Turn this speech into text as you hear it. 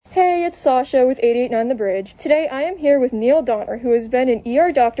Hey, it's Sasha with 889 The Bridge. Today I am here with Neil Donner, who has been an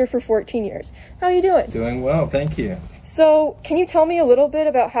ER doctor for 14 years. How are you doing? Doing well, thank you. So, can you tell me a little bit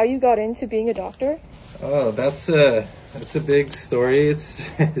about how you got into being a doctor? Oh, that's a big story.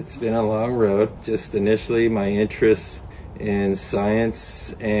 It's been a long road. Just initially, my interest in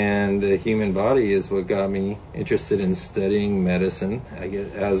science and the human body is what got me interested in studying medicine.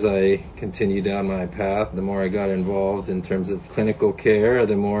 As I continued down my path, the more I got involved in terms of clinical care,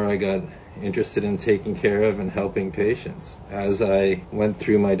 the more I got interested in taking care of and helping patients. As I went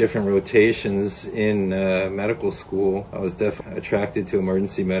through my different rotations in medical school, I was definitely attracted to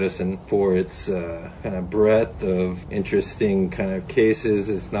emergency medicine for its kind of breadth of interesting kind of cases.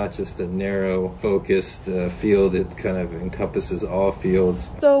 It's not just a narrow focused field, it kind of encompasses all fields.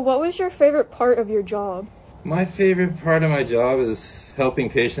 So, what was your favorite part of your job? My favorite part of my job is helping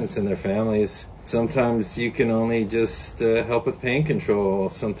patients and their families. Sometimes you can only just help with pain control.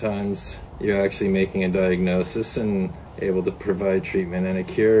 Sometimes you're actually making a diagnosis and able to provide treatment and a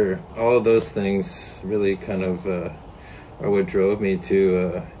cure. All of those things really kind of are what drove me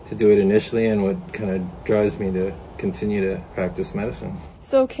to do it initially and what kind of drives me to continue to practice medicine.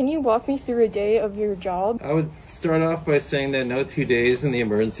 So, can you walk me through a day of your job? I would start off by saying that no 2 days in the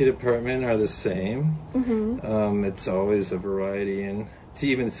emergency department are the same. It's always a variety, and to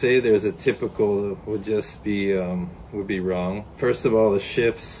even say there's a typical would be wrong. First of all, the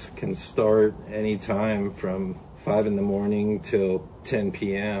shifts can start any time from 5 in the morning till 10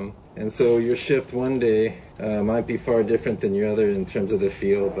 p.m. And so your shift one day might be far different than your other in terms of the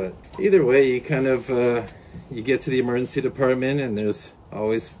field, but either way, you kind of you get to the emergency department and there's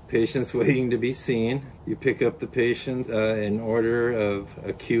always patients waiting to be seen. You pick up the patient in order of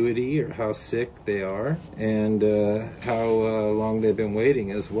acuity or how sick they are and how long they've been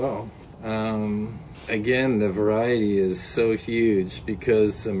waiting as well. Again, the variety is so huge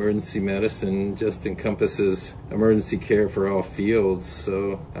because emergency medicine just encompasses emergency care for all fields.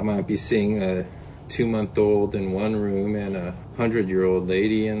 So I might be seeing a 2-month-old in one room and a 100-year-old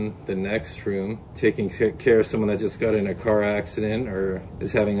lady in the next room, taking care of someone that just got in a car accident or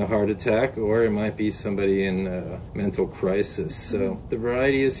is having a heart attack, or it might be somebody in a mental crisis. So the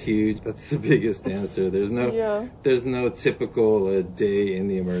variety is huge. That's the biggest answer. There's no typical day in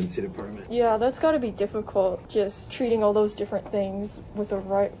the emergency department. Yeah, that's got to be difficult, just treating all those different things with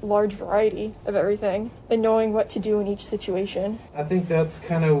a large variety of everything and knowing what to do in each situation. I think that's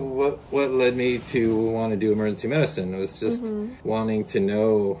kind of what led me to want to do emergency medicine. It was just wanting to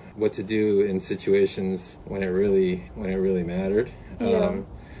know what to do in situations when it really mattered.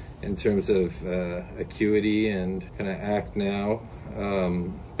 In terms of acuity and kind of act now,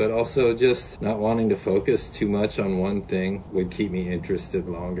 but also just not wanting to focus too much on one thing would keep me interested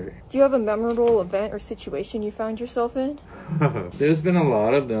longer. Do you have a memorable event or situation you found yourself in? There's been a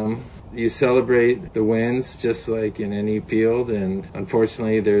lot of them. You celebrate the wins just like in any field, and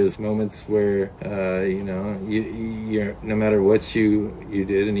unfortunately there's moments where you're no matter what you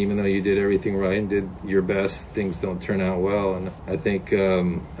did, and even though you did everything right and did your best, things don't turn out well. And I think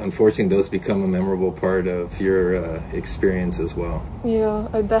unfortunately those become a memorable part of your experience as well. Yeah,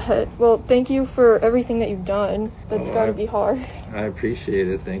 I bet. Well, thank you for everything that you've done. That's got to be hard. I appreciate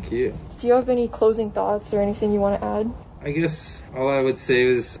it. Thank you. Do you have any closing thoughts or anything you want to add? I guess all I would say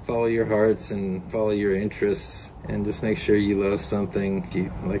is follow your hearts and follow your interests and just make sure you love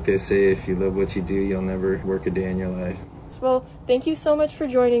something. Like they say, if you love what you do, you'll never work a day in your life. Well, thank you so much for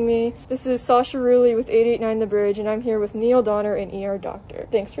joining me. This is Sasha Reule with 889 The Bridge, and I'm here with Neil Donner, an ER doctor.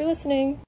 Thanks for listening.